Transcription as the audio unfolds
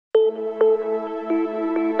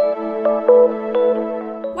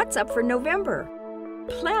What's up for November?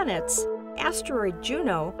 Planets, asteroid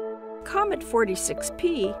Juno, comet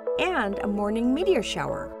 46P, and a morning meteor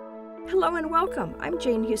shower. Hello and welcome. I'm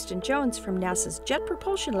Jane Houston Jones from NASA's Jet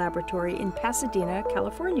Propulsion Laboratory in Pasadena,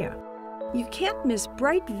 California. You can't miss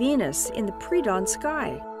bright Venus in the pre-dawn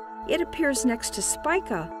sky. It appears next to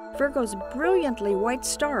Spica, Virgo's brilliantly white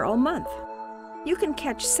star, all month. You can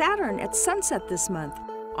catch Saturn at sunset this month.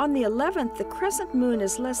 On the 11th, the crescent moon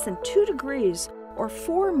is less than 2 degrees, or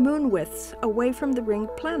 4 moon widths away from the ringed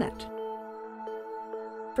planet.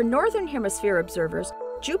 For Northern Hemisphere observers,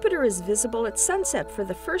 Jupiter is visible at sunset for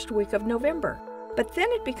the first week of November, but then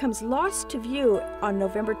it becomes lost to view on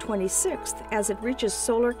November 26th as it reaches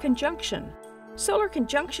solar conjunction. Solar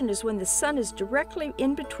conjunction is when the Sun is directly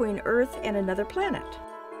in between Earth and another planet.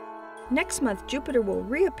 Next month, Jupiter will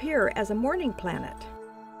reappear as a morning planet.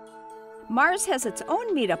 Mars has its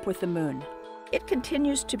own meetup with the Moon. It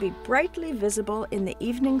continues to be brightly visible in the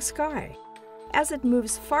evening sky. As it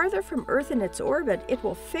moves farther from Earth in its orbit, it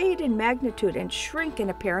will fade in magnitude and shrink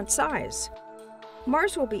in apparent size.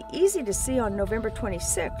 Mars will be easy to see on November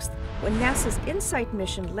 26th when NASA's InSight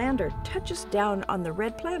mission lander touches down on the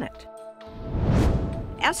red planet.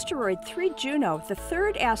 Asteroid 3 Juno, the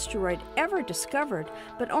third asteroid ever discovered,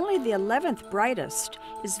 but only the 11th brightest,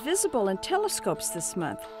 is visible in telescopes this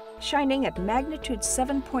month, shining at magnitude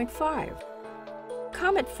 7.5.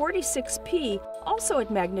 Comet 46P, also at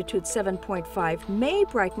magnitude 7.5, may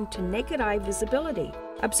brighten to naked eye visibility.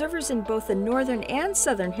 Observers in both the northern and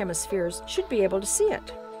southern hemispheres should be able to see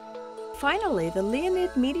it. Finally, the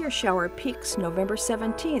Leonid meteor shower peaks November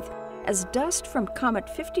 17th as dust from Comet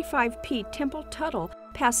 55P Tempel-Tuttle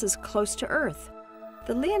passes close to Earth.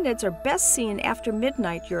 The Leonids are best seen after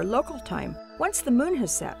midnight your local time, once the moon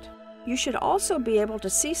has set. You should also be able to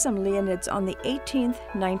see some Leonids on the 18th,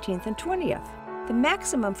 19th, and 20th. The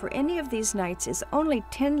maximum for any of these nights is only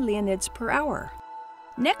 10 Leonids per hour.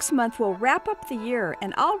 Next month we'll wrap up the year,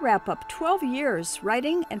 and I'll wrap up 12 years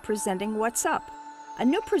writing and presenting What's Up. A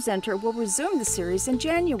new presenter will resume the series in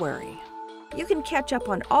January. You can catch up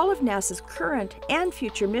on all of NASA's current and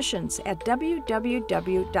future missions at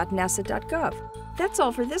www.nasa.gov. That's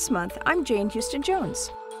all for this month. I'm Jane Houston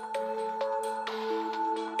Jones.